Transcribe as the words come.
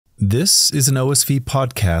This is an OSV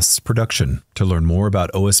Podcasts production. To learn more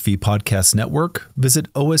about OSV Podcast Network,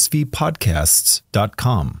 visit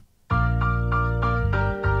osvpodcasts.com.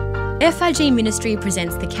 FIG Ministry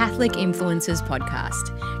presents the Catholic Influencers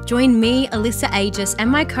Podcast. Join me, Alyssa Aegis,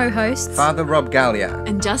 and my co-hosts, Father Rob Gallia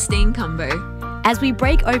and Justine Cumbo, as we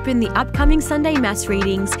break open the upcoming Sunday Mass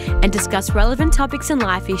readings and discuss relevant topics and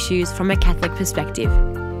life issues from a Catholic perspective.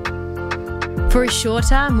 For a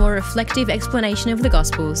shorter, more reflective explanation of the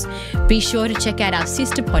Gospels, be sure to check out our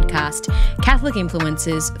sister podcast, Catholic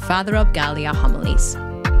Influencers, Father Rob Gallia Homilies.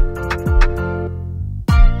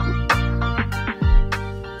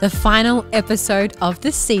 The final episode of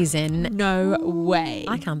the season. No way.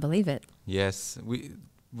 I can't believe it. Yes,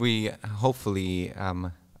 we hopefully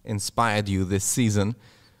inspired you this season.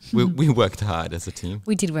 We worked hard as a team.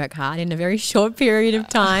 We did work hard in a very short period of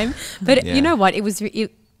time. But you know what? It was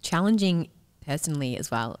challenging personally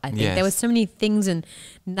as well. I think there were so many things and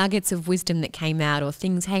nuggets of wisdom that came out, or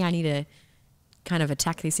things, hey, I need to kind of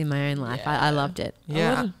attack this in my own life. I loved it.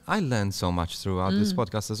 Yeah, I learned so much throughout this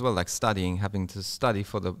podcast as well, like studying, having to study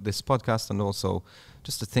for this podcast, and also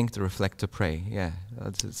just to think, to reflect, to pray. Yeah,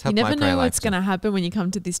 it's helped my prayer life. You never know what's going to happen when you come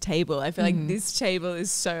to this table. I feel like this table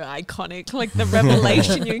is so iconic, like the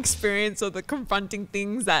revelation you experience, or the confronting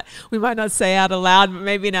things that we might not say out aloud, but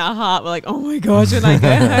maybe in our heart we're like, oh my gosh, when I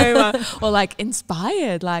go home, or like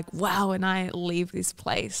inspired, like, wow, when I leave this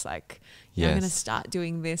place, like, I'm going to start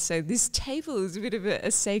doing this. So this table is a bit of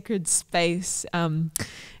a sacred space, and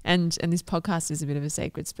this podcast is a bit of a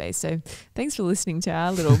sacred space. So thanks for listening to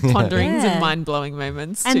our little ponderings and mind-blowing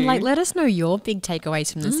moments. And like, let us know your big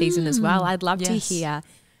takeaways from the season as well. I'd love to hear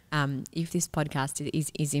if this podcast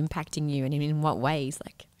is impacting you, and in what ways.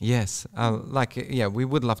 Like, yes, we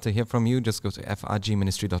would love to hear from you. Just go to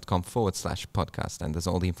frgministry.com/podcast, and there's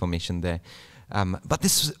all the information there. But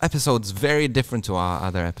this episode's very different to our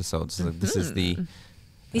other episodes. This is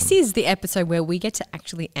the episode where we get to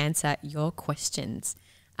actually answer your questions.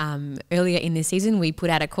 Earlier in this season, we put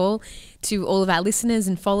out a call to all of our listeners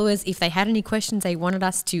and followers if they had any questions they wanted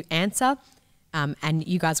us to answer. And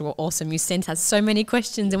you guys were awesome. You sent us so many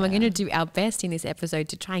questions, and we're going to do our best in this episode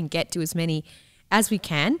to try and get to as many as we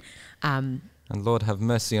can. And Lord have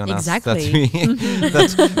mercy on us that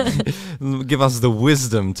give us the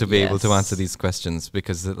wisdom to be able to answer these questions,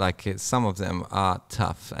 because some of them are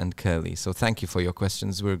tough and curly. So thank you for your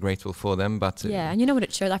questions. We're grateful for them. But and you know what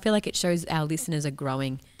it shows? I feel like it shows our listeners are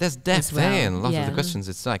growing. There's depth there in a lot of the questions.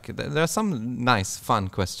 It's like there are some nice, fun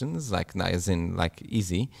questions, as in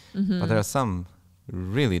easy, but there are some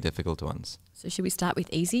really difficult ones. So should we start with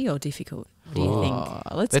easy or difficult? What do you think?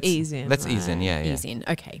 Let's ease in. Let's ease in, Ease in,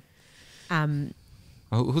 okay.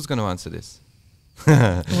 Who's going to answer this?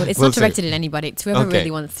 Well, it's not directed at anybody. It's whoever really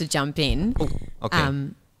wants to jump in. Oh, okay.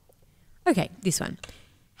 Okay, this one.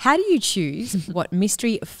 How do you choose what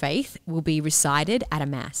mystery of faith will be recited at a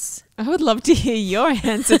mass? I would love to hear your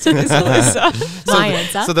answer to this, Alyssa. My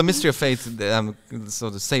answer. So the mystery of faith, so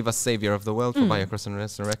the save us, Savior of the world, for by your cross and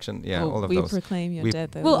resurrection. Yeah, all of those. We proclaim your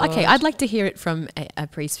death. Well, okay, I'd like to hear it from a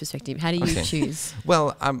priest's perspective. How do you choose?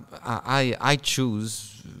 Well, I choose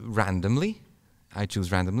randomly.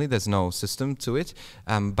 There's no system to it.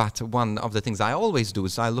 But one of the things I always do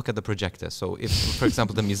is I look at the projector. So if, for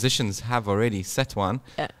example, the musicians have already set one,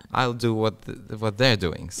 I'll do what they're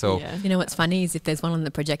doing. So you know what's funny is if there's one on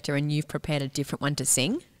the projector and you've prepared a different one to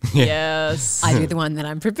sing. Yes. I do the one that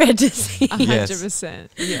I'm prepared to sing. 100%.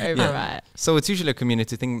 You're right. So it's usually a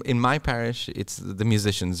community thing. In my parish, it's the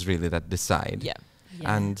musicians really that decide. Yeah.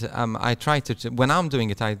 And I try to, when I'm doing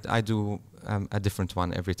it, I do a different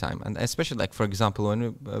one every time. And especially, for example,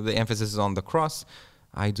 when the emphasis is on the cross,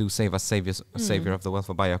 I do save us, Savior of the world,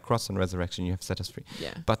 for by your cross and resurrection you have set us free.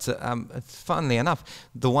 Yeah. But funnily enough,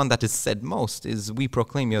 the one that is said most is we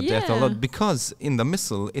proclaim your death, O Lord, because in the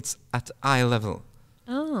missal it's at eye level.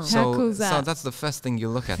 Oh, how cool is that? So that's the first thing you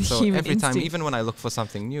look at. So every time, even when I look for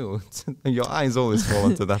something new, your eyes always fall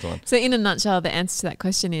onto that one. So in a nutshell, the answer to that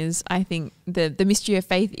question is, I think the mystery of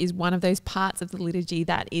faith is one of those parts of the liturgy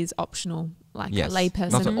that is optional. Like a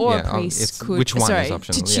layperson or a priest could which one is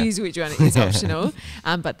optional, to choose which one is optional.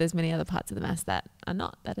 But there's many other parts of the Mass that are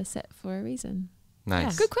not, that are set for a reason.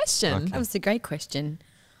 Nice. Good question. Okay. That was a great question.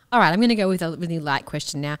 All right, I'm going to go with a really light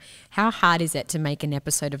question now. How hard is it to make an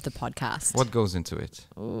episode of the podcast? What goes into it?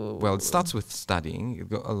 Ooh. Well, it starts with studying. You've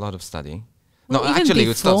got a lot of studying. Well, no, actually,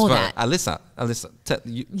 it starts with Alyssa. Over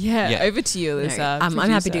to you, Alyssa. No, I'm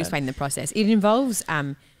happy to explain the process. It involves,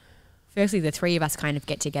 firstly, the three of us kind of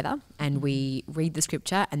get together and we read the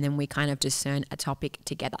scripture, and then we kind of discern a topic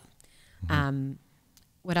together.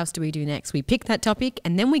 What else do we do next? We pick that topic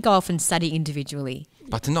and then we go off and study individually.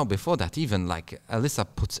 But no, before that, even like Alyssa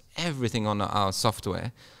puts everything on our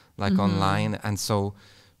software, like online, and so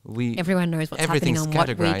everyone knows what's happening on what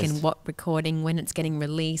week categorized. and what recording, when it's getting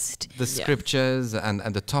released. The scriptures and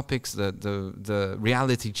the topics, the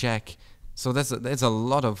reality check. So there's a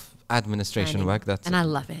lot of administration work. And I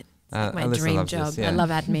love it. It's like my Alyssa dream loves job. this, yeah. I love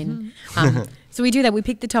admin. So we do that. We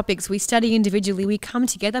pick the topics. We study individually. We come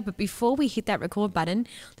together. But before we hit that record button,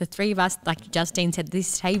 the three of us, like Justine said,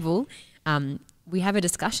 this table, we have a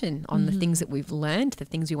discussion on the things that we've learned, the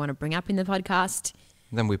things we want to bring up in the podcast.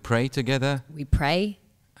 Then we pray together. We pray.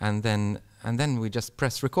 And then we just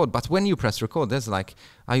press record. But when you press record, there's like,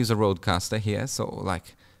 I use a roadcaster here, so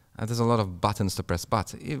like there's a lot of buttons to press.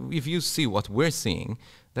 But if you see what we're seeing,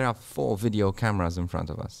 there are 4 video cameras in front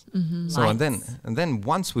of us. So and then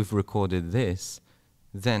once we've recorded this,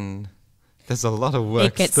 then there's a lot of work.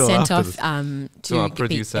 It gets still sent after off this to our be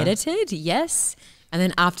producer. edited, yes. And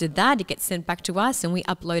then after that, it gets sent back to us and we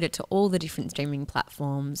upload it to all the different streaming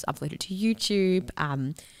platforms, upload it to YouTube,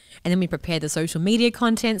 and then we prepare the social media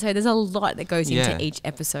content. So there's a lot that goes into each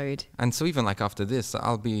episode. And so even like after this,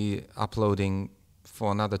 I'll be uploading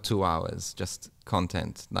for another 2 hours, just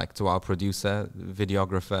content, like to our producer,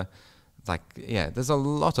 videographer. Like, there's a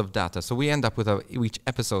lot of data. So we end up with each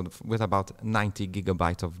episode with about 90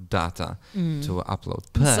 gigabyte of data to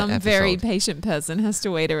upload per Some episode. very patient person has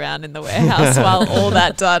to wait around in the warehouse while all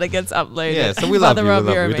that data gets uploaded. Yeah, so we love you. Rob,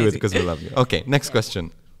 We do it because we love you. Okay, next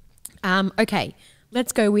question. Okay,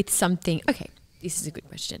 let's go with something. Okay, this is a good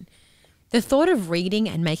question. The thought of reading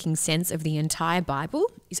and making sense of the entire Bible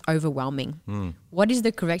is overwhelming. What is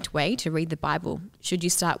the correct way to read the Bible? Should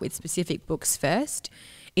you start with specific books first?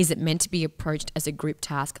 Is it meant to be approached as a group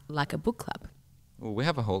task like a book club? Well, we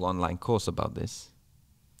have a whole online course about this.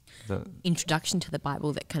 The Introduction to the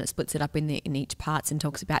Bible that kind of splits it up in each parts and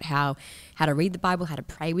talks about how to read the Bible, how to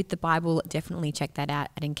pray with the Bible. Definitely check that out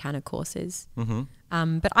at Encounter Courses.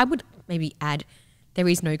 But I would maybe add there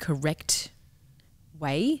is no correct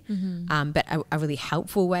way, but a really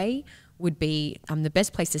helpful way would be the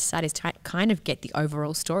best place to start is to kind of get the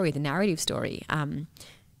overall story, the narrative story.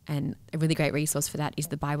 And a really great resource for that is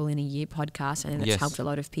the Bible in a Year podcast, and it's helped a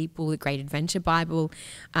lot of people. The Great Adventure Bible.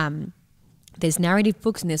 There's narrative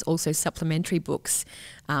books and there's also supplementary books,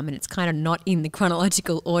 and it's kind of not in the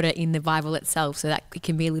chronological order in the Bible itself, so that it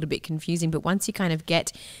can be a little bit confusing. But once you kind of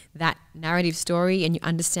get that narrative story and you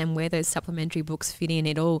understand where those supplementary books fit in,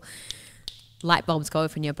 it all light bulbs go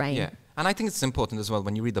off in your brain. Yeah, and I think it's important as well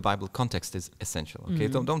when you read the Bible, context is essential, okay?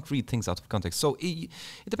 Don't read things out of context. So it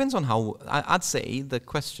depends on how, I'd say the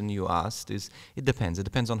question you asked is, it depends. It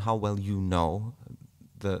depends on how well you know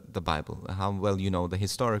the Bible, how well you know the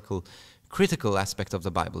historical, critical aspect of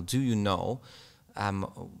the Bible. Do you know,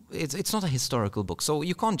 it's not a historical book, so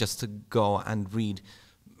you can't just go and read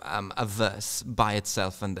a verse by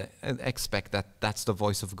itself and expect that that's the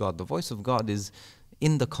voice of God. The voice of God is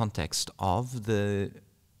in the context of the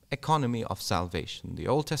economy of salvation, the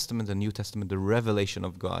Old Testament, the New Testament, the revelation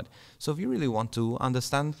of God. So if you really want to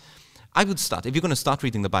understand, I would start, if you're going to start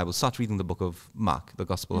reading the Bible, start reading the book of Mark, the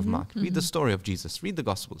Gospel of Mark. Read the story of Jesus, read the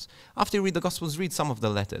Gospels. After you read the Gospels, read some of the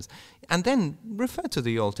letters, and then refer to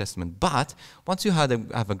the Old Testament. But once you have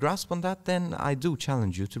a grasp on that, then I do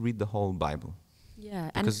challenge you to read the whole Bible. Yeah,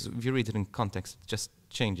 Because if you read it in context, it just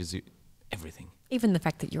changes everything. Even the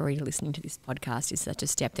fact that you're already listening to this podcast is such a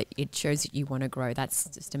step that it shows that you want to grow. That's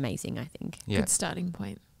just amazing, I think. Yeah. Good starting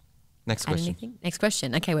point. Next Add question. anything? Next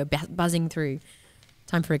question. Okay, we're buzzing through.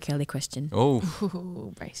 Time for a curly question. Oh,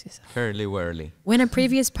 Ooh, brace yourself. fairly whirly. When a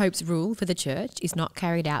previous pope's rule for the church is not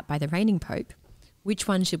carried out by the reigning pope, which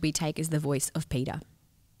one should we take as the voice of Peter?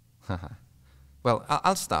 Well,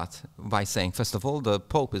 I'll start by saying, first of all, the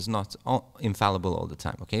Pope is not infallible all the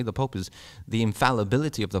time, okay? The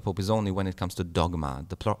infallibility of the Pope is only when it comes to dogma,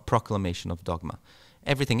 the proclamation of dogma.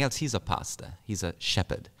 Everything else, he's a pastor, he's a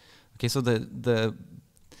shepherd. Okay, so the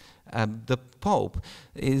Pope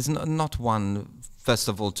is not one, first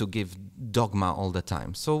of all, to give dogma all the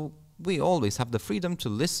time. So we always have the freedom to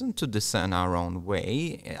listen, to discern our own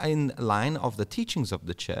way in line of the teachings of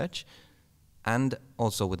the church and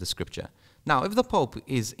also with the scripture. Now, if the Pope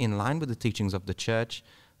is in line with the teachings of the church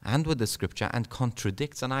and with the scripture and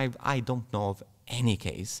contradicts, and I don't know of any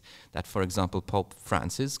case that, for example, Pope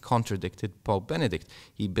Francis contradicted Pope Benedict.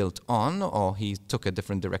 He built on or he took a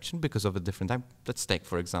different direction because of a different time. Let's take,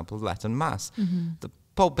 for example, Latin Mass. The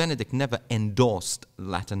Pope Benedict never endorsed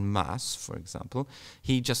Latin Mass, for example.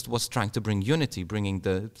 He just was trying to bring unity, bringing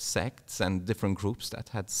the sects and different groups that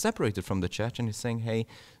had separated from the church, and he's saying, hey,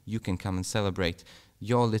 you can come and celebrate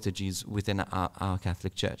your liturgies within our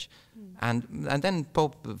Catholic Church. And then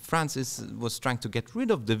Pope Francis was trying to get rid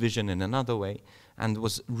of division in another way, and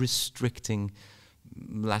was restricting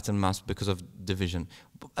Latin Mass because of division.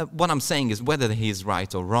 What I'm saying is, whether he is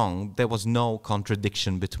right or wrong, there was no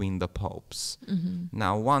contradiction between the popes.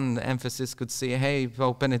 Now, one emphasis could say, hey,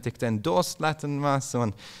 Pope Benedict endorsed Latin Mass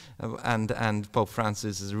and Pope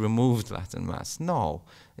Francis has removed Latin Mass. No.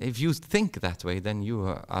 If you think that way, then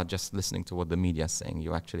you are just listening to what the media is saying.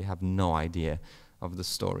 You actually have no idea of the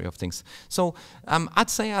story of things. So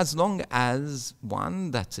I'd say, as long as,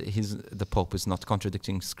 one, that the Pope is not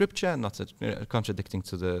contradicting Scripture, not contradicting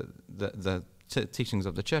to the teachings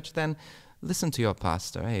of the Church, then listen to your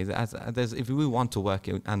pastor. Hey, if we want to work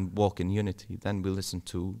and walk in unity, then we listen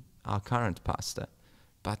to our current pastor.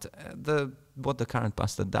 But what the current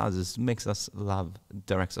pastor does is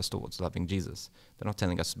directs us towards loving Jesus. They're not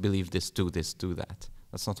telling us, believe this, do that.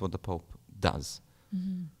 That's not what the Pope does.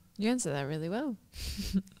 You answered that really well.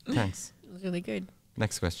 Thanks. It was really good.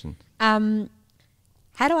 Next question.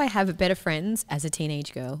 How do I have better friends as a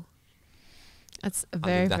teenage girl? That's a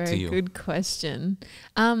very, very good question.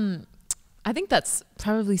 I think that's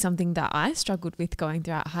probably something that I struggled with going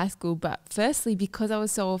throughout high school. But firstly, because I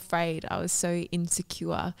was so afraid, I was so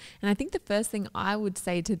insecure. And I think the first thing I would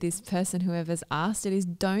say to this person, whoever's asked it, is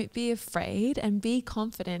don't be afraid and be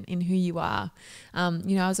confident in who you are. I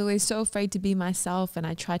was always so afraid to be myself, and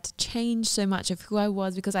I tried to change so much of who I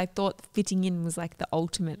was because I thought fitting in was like the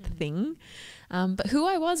ultimate thing. But who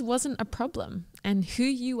I was wasn't a problem, and who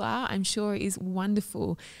you are, I'm sure, is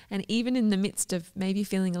wonderful. And even in the midst of maybe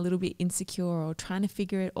feeling a little bit insecure or trying to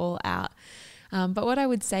figure it all out. But what I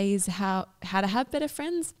would say is how to have better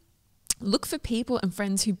friends. Look for people and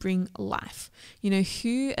friends who bring life.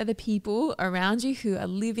 Who are the people around you who are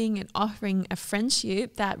living and offering a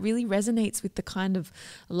friendship that really resonates with the kind of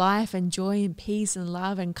life and joy and peace and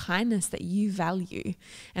love and kindness that you value.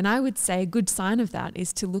 And I would say a good sign of that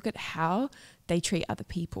is to look at how they treat other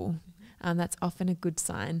people. That's often a good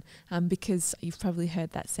sign because you've probably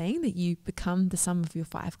heard that saying that you become the sum of your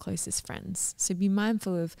 5 closest friends. So be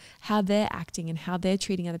mindful of how they're acting and how they're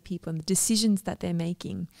treating other people and the decisions that they're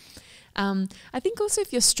making. I think also,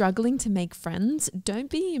 if you're struggling to make friends, don't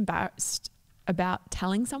be embarrassed about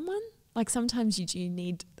telling someone. Like, sometimes you do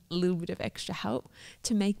need a little bit of extra help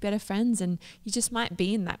to make better friends, and you just might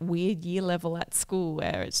be in that weird year level at school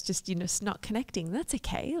where it's just, it's not connecting. That's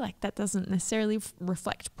okay. Like, that doesn't necessarily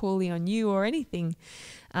reflect poorly on you or anything.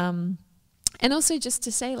 And also, just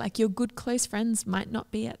to say, like, your good close friends might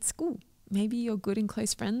not be at school. Maybe your good and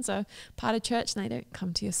close friends are part of church and they don't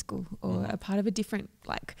come to your school, or a part of a different,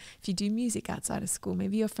 like, if you do music outside of school,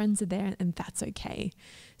 maybe your friends are there and that's okay.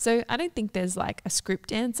 So I don't think there's like a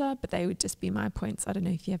script answer, but they would just be my points. I don't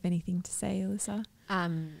know if you have anything to say, Alyssa.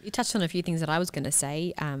 You touched on a few things that I was going to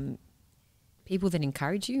say. People that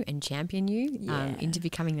encourage you and champion you into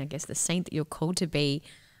becoming, I guess, the saint that you're called to be.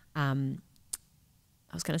 I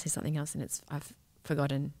was going to say something else and I've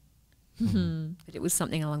forgotten. But it was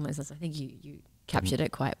something along those lines. I think you captured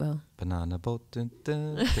it quite well. Banana boat. No,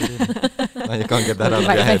 you can't get that out of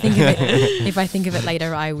your head. If I think of it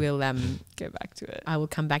later, I will go back to it. I will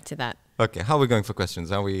come back to that. Okay, how are we going for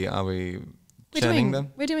questions? Are we churning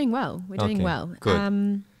them? We're doing well. We're doing well.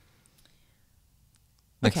 Good.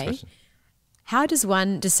 Next question. How does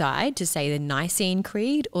one decide to say the Nicene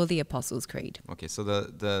Creed or the Apostles' Creed? Okay, so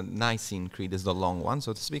the Nicene Creed is the long one,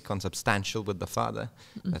 so to speak, consubstantial with the Father.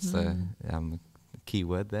 That's the key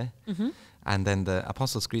word there. And then the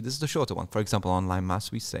Apostles' Creed is the shorter one. For example, online Mass,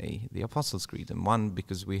 we say the Apostles' Creed. And one,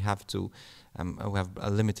 because we have to, we have a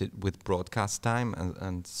limited with broadcast time,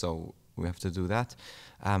 and so we have to do that.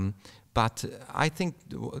 But I think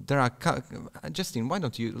there are, Justine, why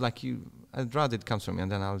don't you, I'd rather it comes from you,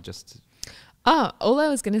 and then I'll just... all I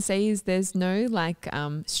was going to say is there's no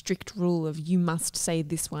strict rule of you must say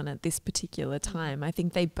this one at this particular time. I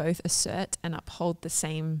think they both assert and uphold the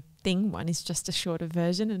same thing. One is just a shorter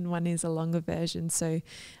version and one is a longer version. So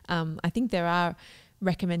I think there are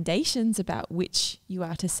recommendations about which you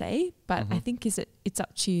are to say, but I think it's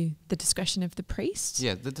up to the discretion of the priest.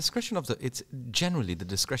 Yeah, the discretion of it's generally the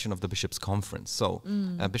discretion of the bishop's conference. So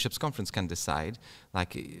bishop's conference can decide,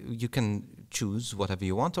 you can choose whatever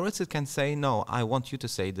you want, or else it can say, no, I want you to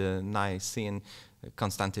say the Nicene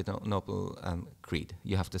Constantinople Creed.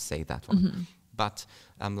 You have to say that one. But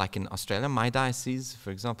like in Australia, my diocese, for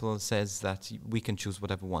example, says that we can choose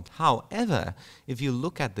whatever we want. However, if you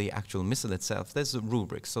look at the actual missal itself, there's a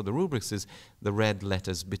rubric. So the rubrics is the red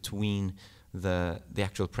letters between the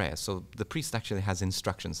actual prayer. So the priest actually has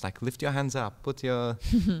instructions like lift your hands up, put your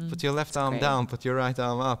left arm down, put your right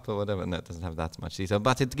arm up, or whatever. And that doesn't have that much detail,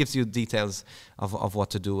 but it gives you details of what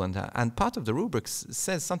to do. And part of the rubrics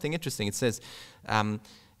says something interesting. It says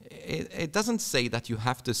it doesn't say that you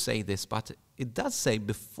have to say this, but it does say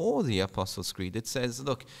before the Apostles' Creed, it says,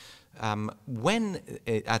 look, when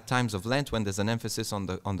at times of Lent, when there's an emphasis on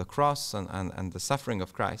the cross and the suffering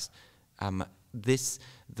of Christ,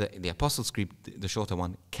 the Apostles' Creed, the shorter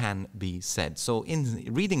one, can be said. So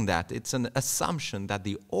in reading that, it's an assumption that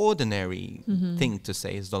the ordinary thing to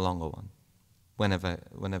say is the longer one,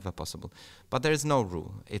 whenever possible. But there is no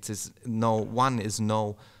rule. One is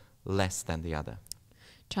no less than the other.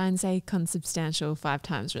 Try and say consubstantial 5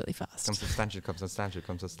 times really fast. Consubstantial, consubstantial,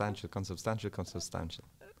 consubstantial, consubstantial, consubstantial.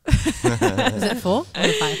 Is it 4 or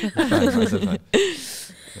 5? 5.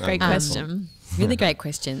 Great question. Really great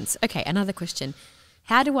questions. Okay, another question.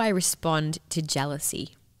 How do I respond to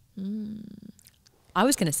jealousy? I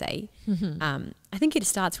was going to say, I think it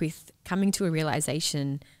starts with coming to a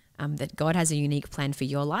realization that God has a unique plan for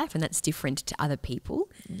your life, and that's different to other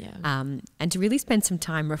people. Yeah. And to really spend some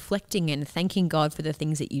time reflecting and thanking God for the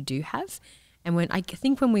things that you do have. And when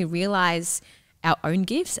when we realize our own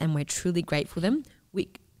gifts and we're truly grateful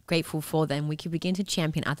for them, we can begin to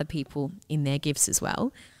champion other people in their gifts as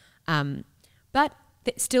well. But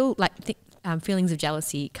still, feelings of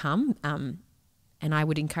jealousy come, and I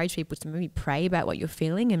would encourage people to maybe pray about what you're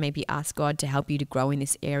feeling and maybe ask God to help you to grow in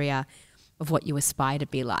this area of what you aspire to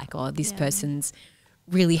be like, or this person's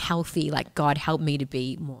really healthy, like God help me to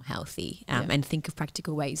be more healthy, and think of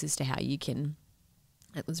practical ways as to how you can.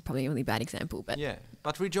 That was probably a really bad example, but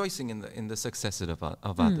rejoicing in the successes of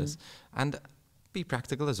others, and be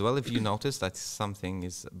practical as well. If you notice that something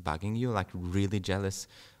is bugging you, like really jealous,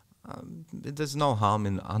 there's no harm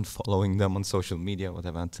in unfollowing them on social media or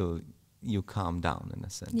whatever until you calm down, in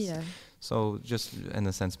a sense. Yeah. So just in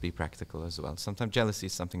a sense be practical as well. Sometimes jealousy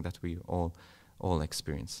is something that we all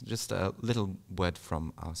experience. Just a little word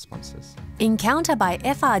from our sponsors. Encounter by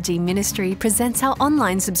FRG Ministry presents our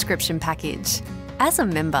online subscription package. As a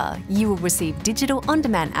member, you will receive digital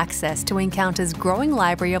on-demand access to Encounter's growing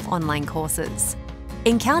library of online courses.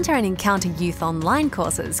 Encounter and Encounter Youth online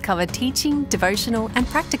courses cover teaching, devotional and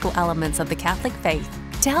practical elements of the Catholic faith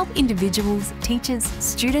to help individuals, teachers,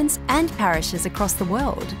 students and parishes across the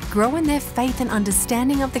world grow in their faith and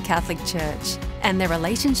understanding of the Catholic Church and their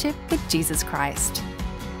relationship with Jesus Christ.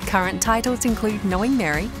 Current titles include Knowing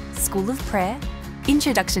Mary, School of Prayer,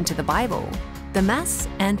 Introduction to the Bible, the Mass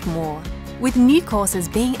and more, with new courses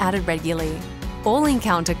being added regularly. All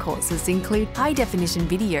Encounter courses include high-definition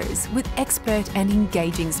videos with expert and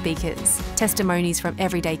engaging speakers, testimonies from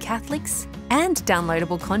everyday Catholics, and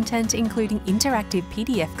downloadable content including interactive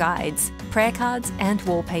PDF guides, prayer cards and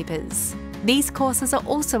wallpapers. These courses are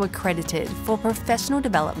also accredited for professional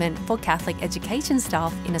development for Catholic education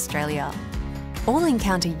staff in Australia. All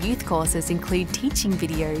Encounter Youth courses include teaching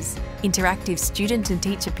videos, interactive student and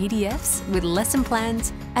teacher PDFs with lesson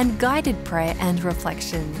plans, and guided prayer and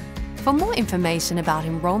reflection. For more information about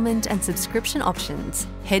enrolment and subscription options,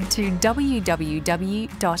 head to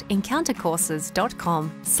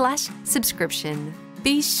www.encountercourses.com/subscription.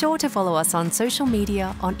 Be sure to follow us on social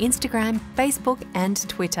media on Instagram, Facebook and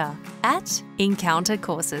Twitter @Encounter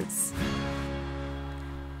Courses.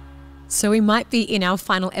 So we might be in our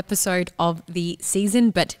final episode of the season,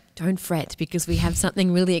 but don't fret because we have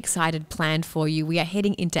something really excited planned for you. We are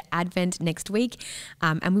heading into Advent next week,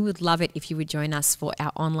 and we would love it if you would join us for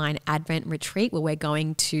our online Advent retreat where we're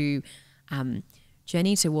going to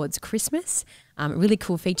journey towards Christmas. A really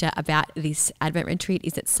cool feature about this Advent retreat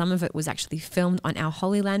is that some of it was actually filmed on our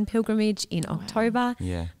Holy Land pilgrimage in October.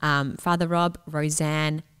 Yeah. Father Rob,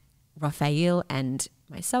 Roseanne, Raphael and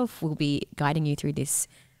myself will be guiding you through this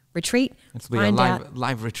retreat. It'll be a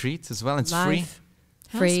live retreat as well. It's free.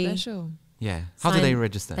 How Free. special. Yeah. How do they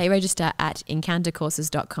register? They register at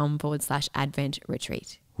encountercourses.com/Advent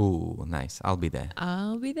retreat. Ooh, nice. I'll be there.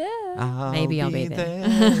 I'll be there. Maybe I'll be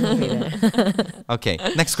there. Okay,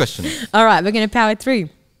 next question. All right, we're going to power through.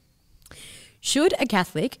 Should a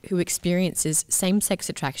Catholic who experiences same-sex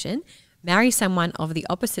attraction marry someone of the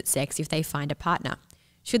opposite sex if they find a partner?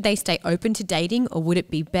 Should they stay open to dating, or would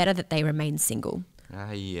it be better that they remain single?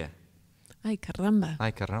 Yeah. Ay, caramba.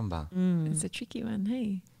 Ay, caramba. It's a tricky one,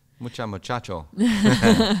 hey? Mucha muchacho.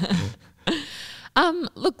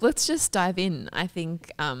 Look, let's just dive in. I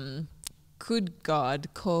think, could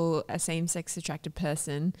God call a same-sex attracted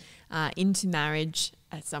person into marriage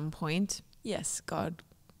at some point? Yes, God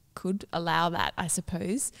could allow that, I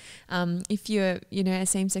suppose. If you're, a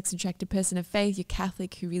same-sex attracted person of faith, you're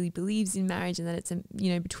Catholic who really believes in marriage and that it's,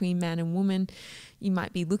 between man and woman, you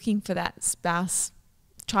might be looking for that spouse.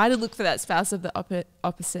 Try to look for that spouse of the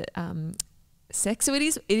opposite sex. So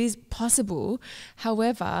it is possible.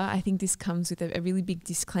 However, I think this comes with a really big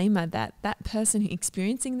disclaimer that person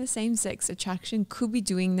experiencing the same-sex attraction could be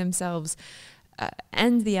doing themselves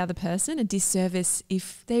and the other person a disservice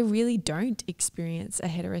if they really don't experience a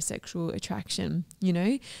heterosexual attraction. You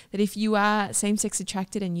know, that if you are same-sex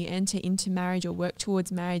attracted and you enter into marriage or work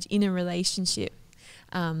towards marriage in a relationship,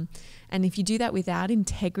 and if you do that without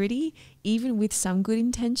integrity, even with some good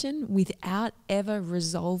intention, without ever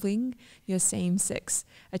resolving your same-sex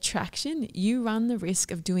attraction, you run the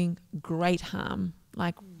risk of doing great harm,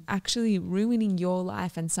 like actually ruining your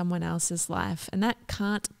life and someone else's life. And that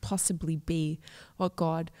can't possibly be what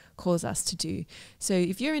God calls us to do. So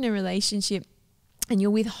if you're in a relationship and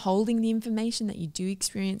you're withholding the information that you do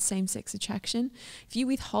experience same-sex attraction, if you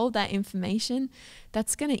withhold that information,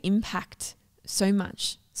 that's going to impact so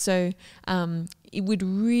much. So it would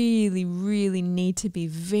really, really need to be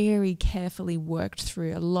very carefully worked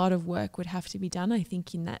through. A lot of work would have to be done, I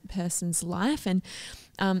think, in that person's life. And,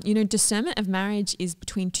 you know, discernment of marriage is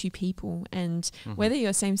between two people. And whether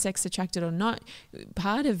you're same-sex attracted or not,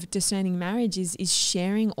 part of discerning marriage is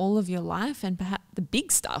sharing all of your life and perhaps the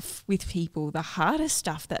big stuff with people, the harder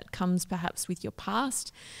stuff that comes perhaps with your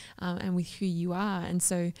past and with who you are. And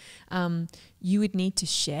so you would need to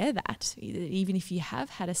share that, even if you have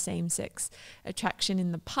had a same-sex attraction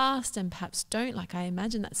in the past and perhaps don't. Like, I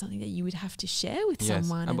imagine that's something that you would have to share with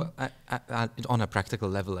someone. On a practical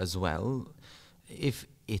level as well, if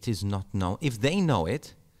it is not known, if they know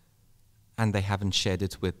it and they haven't shared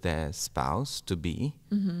it with their spouse to be,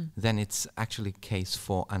 then it's actually case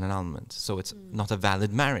for an annulment. So it's not a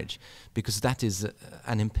valid marriage, because that is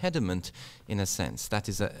an impediment in a sense. That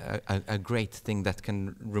is a great thing that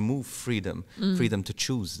can remove freedom to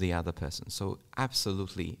choose the other person. So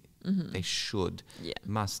absolutely, they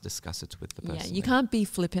must discuss it with the person. Yeah, you can't be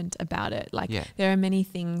flippant about it. Like, there are many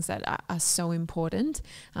things that are so important,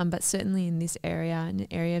 but certainly in this area, in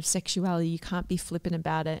the area of sexuality, you can't be flippant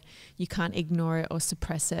about it. You can't ignore it or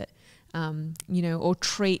suppress it, you know, or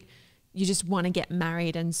treat, you just want to get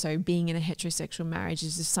married, and so being in a heterosexual marriage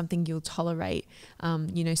is just something you'll tolerate,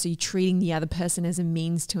 you know, so you're treating the other person as a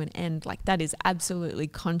means to an end. Like, that is absolutely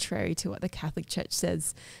contrary to what the Catholic Church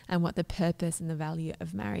says and what the purpose and the value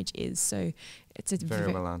of marriage is. So it's a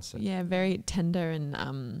very well answered. Yeah, very tender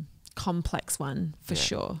and complex one for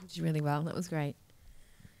sure. Which is really well. That was great.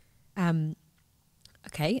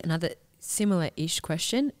 Okay, another similar-ish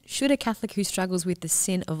question. Should a Catholic who struggles with the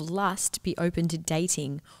sin of lust be open to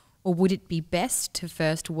dating, or would it be best to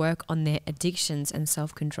first work on their addictions and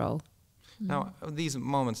self-control? Now, these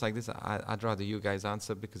moments like this, I'd rather you guys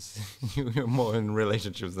answer, because you're more in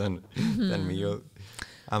relationships than me.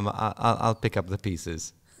 I'll pick up the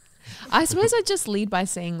pieces. I suppose I'd just lead by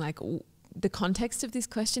saying, like, the context of this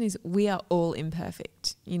question is we are all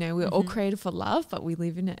imperfect. You know, we're all created for love, but we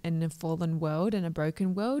live in a fallen world and a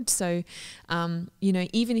broken world. So, you know,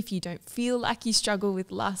 even if you don't feel like you struggle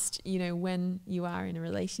with lust, you know, when you are in a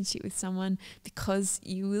relationship with someone, because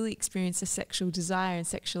you will experience a sexual desire and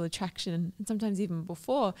sexual attraction, and sometimes even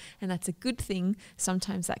before, and that's a good thing.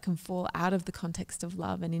 Sometimes that can fall out of the context of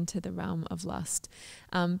love and into the realm of lust.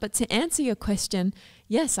 But to answer your question,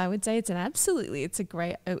 yes, I would say it's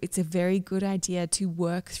a very good idea to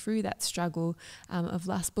work through that struggle of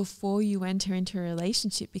lust before you enter into a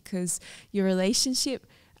relationship, because your relationship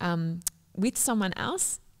with someone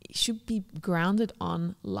else should be grounded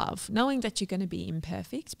on love, knowing that you're going to be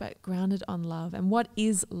imperfect, but grounded on love. And what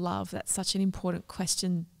is love? That's such an important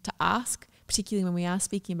question to ask, particularly when we are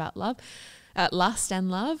speaking about love. Lust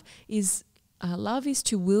and love is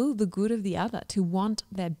to will the good of the other, to want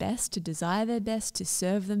their best, to desire their best, to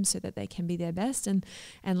serve them so that they can be their best. And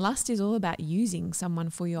lust is all about using someone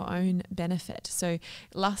for your own benefit. So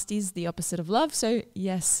lust is the opposite of love. So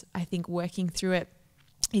yes, I think working through it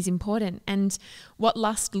is important. And what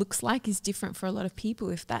lust looks like is different for a lot of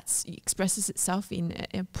people. If that expresses itself in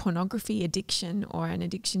a pornography addiction or an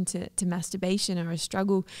addiction to masturbation or a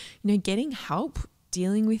struggle, you know, getting help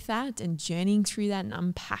dealing with that and journeying through that and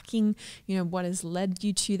unpacking, you know, what has led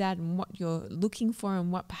you to that and what you're looking for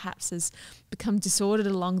and what perhaps has become disordered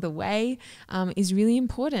along the way is really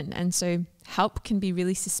important. And so help can be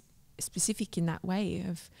really specific in that way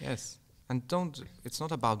of... Yes. And it's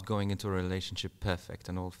not about going into a relationship perfect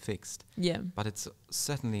and all fixed. Yeah. But it's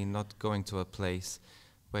certainly not going to a place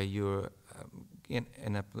where you're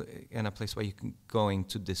in a place where you're going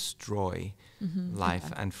to destroy life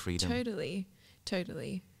and freedom.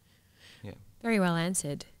 Totally. Yeah. Very well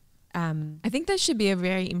answered. I think that should be a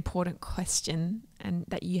very important question, and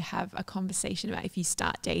that you have a conversation about if you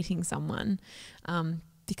start dating someone,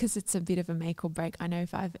 because it's a bit of a make or break. I know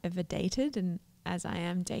if I've ever dated, and as I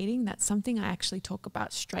am dating, that's something I actually talk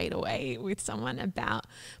about straight away with someone, about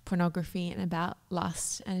pornography and about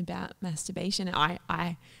lust and about masturbation.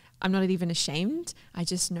 I I'm not even ashamed. I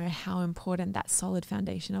just know how important that solid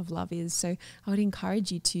foundation of love is. So I would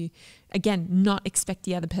encourage you to, again, not expect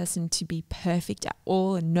the other person to be perfect at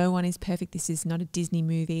all, and no one is perfect. This is not a Disney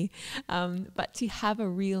movie, but to have a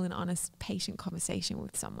real and honest, patient conversation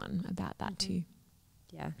with someone about that too.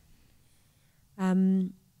 Yeah.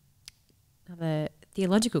 Another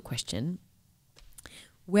theological question.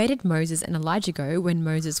 Where did Moses and Elijah go when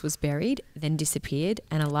Moses was buried, then disappeared,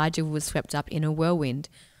 and Elijah was swept up in a whirlwind?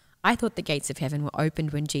 I thought the gates of heaven were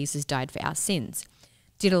opened when Jesus died for our sins.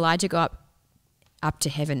 Did Elijah go up to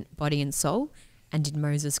heaven, body and soul? And did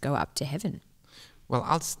Moses go up to heaven? Well,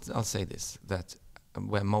 I'll say this, that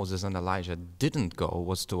where Moses and Elijah didn't go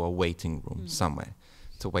was to a waiting room somewhere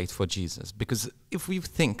to wait for Jesus. Because if we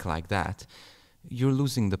think like that, you're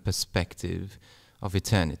losing the perspective of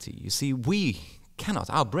eternity. You see,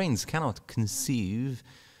 our brains cannot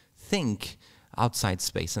think outside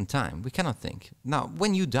space and time. We cannot think. Now,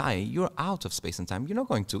 when you die, you're out of space and time. You're not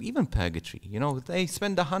going to, even purgatory. They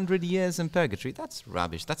spend 100 years in purgatory. That's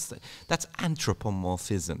rubbish. That's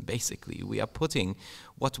anthropomorphism, basically. We are putting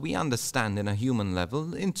what we understand in a human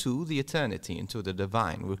level into the eternity, into the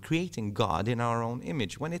divine. We're creating God in our own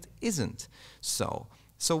image when it isn't so.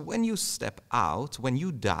 So when you step out, when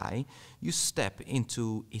you die, you step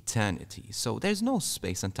into eternity. So there's no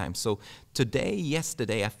space and time. So today,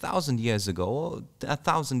 yesterday, 1,000 years ago,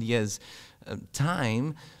 1,000 years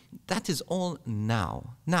time, that is all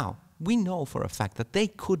now. Now, we know for a fact that they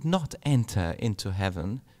could not enter into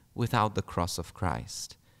heaven without the cross of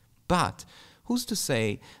Christ. But who's to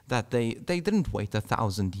say that they didn't wait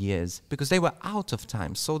 1,000 years because they were out of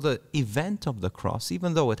time? So the event of the cross,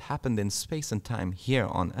 even though it happened in space and time here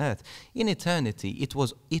on earth, in eternity, it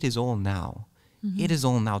is all now. It is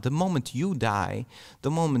all now. The moment you die, the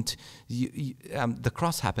moment the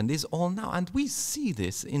cross happened is all now. And we see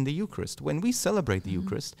this in the Eucharist. When we celebrate the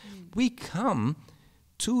Eucharist, we come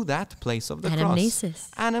to that place of the cross.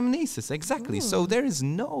 Anamnesis, exactly. Ooh. So there is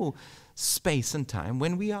no space and time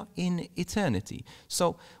when we are in eternity.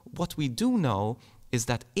 So what we do know is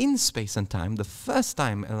that in space and time, the first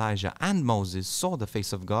time Elijah and Moses saw the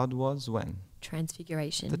face of God was when?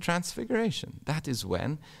 Transfiguration. The Transfiguration. That is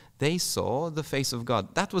when they saw the face of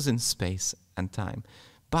God. That was in space and time.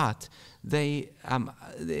 But it's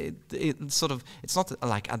not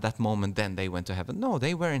like at that moment then they went to heaven. No,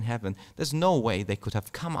 they were in heaven. There's no way they could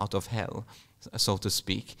have come out of hell, so to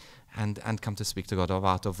speak, and come to speak to God or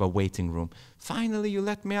out of a waiting room. Finally, you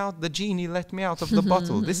let me out. The genie let me out of the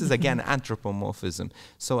bottle. This is, again, anthropomorphism.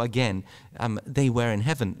 So, again, they were in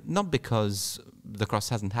heaven, not because the cross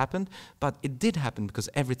hasn't happened, but it did happen because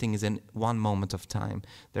everything is in one moment of time.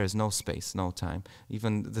 There is no space, no time.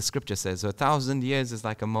 Even the scripture says 1,000 years is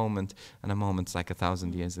like a moment, and a moment's like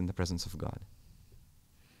 1,000 years in the presence of God.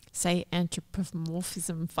 Say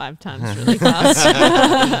anthropomorphism 5 times really fast.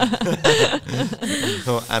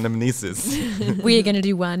 So anamnesis. We are going to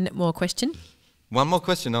do one more question. One more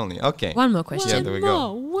question only. Okay. One more question. Yeah, there we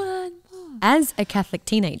go. One more. As a Catholic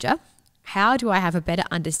teenager, how do I have a better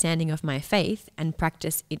understanding of my faith and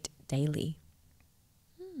practice it daily?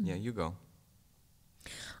 Yeah, you go.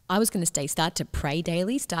 I was going to say start to pray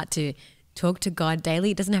daily, start to talk to God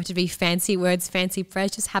daily. It doesn't have to be fancy words, fancy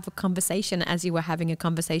prayers. Just have a conversation as you were having a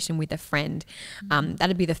conversation with a friend.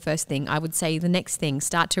 That'd be the first thing. I would say the next thing,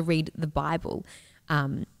 start to read the Bible.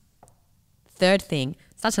 Third thing,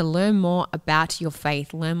 start to learn more about your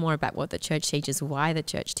faith, learn more about what the church teaches, why the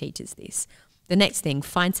church teaches this. The next thing,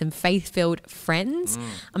 find some faith-filled friends.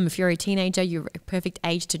 If you're a teenager, you're a perfect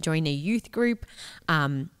age to join a youth group.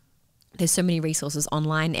 There's so many resources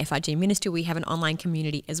online. FRG Ministry, we have an online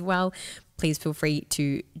community as well. Please feel free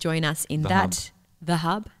to join us in that. The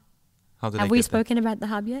Hub. Have we spoken about the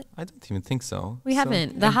Hub yet? I don't even think so. We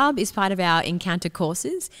haven't. The Hub is part of our Encounter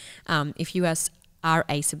courses. If you are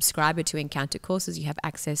a subscriber to Encounter courses, you have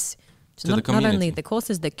access to not only the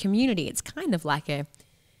courses, the community. It's kind of like a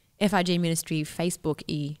FRG Ministry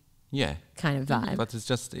Facebook-y kind of vibe. But it's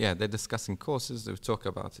just, they're discussing courses. They talk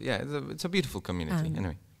about, it's a beautiful community.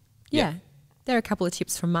 Anyway. Yeah. There are a couple of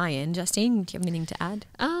tips from my end. Justine, do you have anything to add?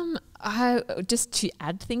 Just to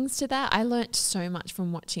add things to that, I learnt so much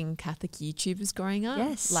from watching Catholic YouTubers growing up.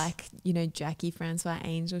 Yes. Like, Jackie Francois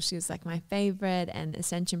Angel, she was like my favorite, and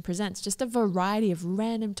Ascension Presents, just a variety of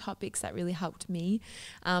random topics that really helped me.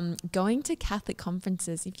 Going to Catholic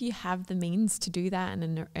conferences, if you have the means to do that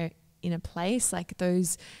and in a place like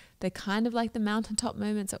those, they're kind of like the mountaintop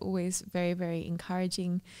moments are always very, very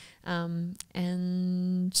encouraging.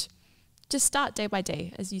 And just start day by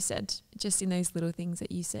day, as you said, just in those little things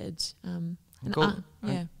that you said.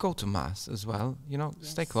 Go to Mass as well.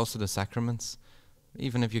 Stay close to the sacraments.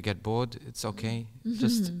 Even if you get bored, it's okay.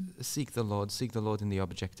 Just seek the Lord in the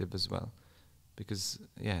objective as well. Because,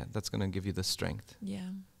 that's going to give you the strength. Yeah.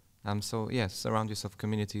 So, surround yourself,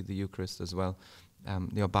 community, the Eucharist as well.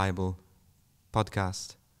 Your Bible,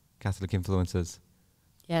 podcast, Catholic influencers.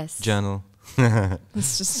 Yes. Journal.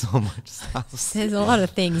 It's just so much stuff. There's a lot of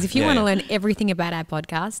things. If you want to learn everything about our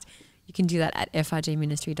podcast, you can do that at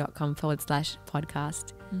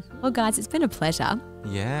frgministry.com/podcast. Well, guys, it's been a pleasure.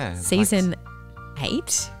 Yeah. Season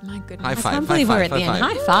 8. My goodness. High I five. can't believe we're at the end.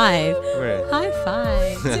 High five. We're High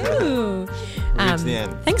five. Too. at the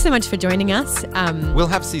end. Thanks so much for joining us. We'll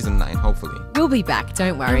have season 9, hopefully. We'll be back. Don't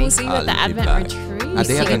And we'll we'll see you at the I'll be Advent back. retreat. At the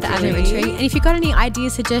See you at the Advent retreat. And if you've got any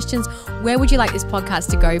ideas, suggestions, where would you like this podcast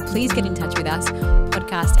to go, please get in touch with us.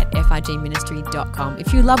 podcast@frgministry.com.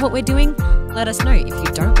 If you love what we're doing, let us know. If you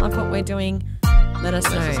don't love what we're doing, let us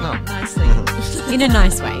Let us know. know. Nicely. In a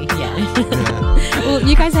nice way, yeah. Well,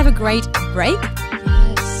 you guys have a great break.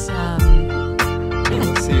 Yes.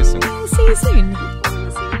 We'll see you soon. We'll see you soon.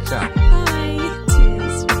 Ciao. Bye.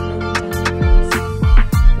 Cheers.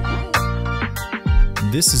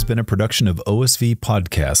 This has been a production of OSV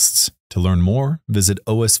Podcasts. To learn more, visit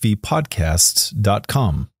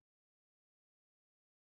osvpodcasts.com.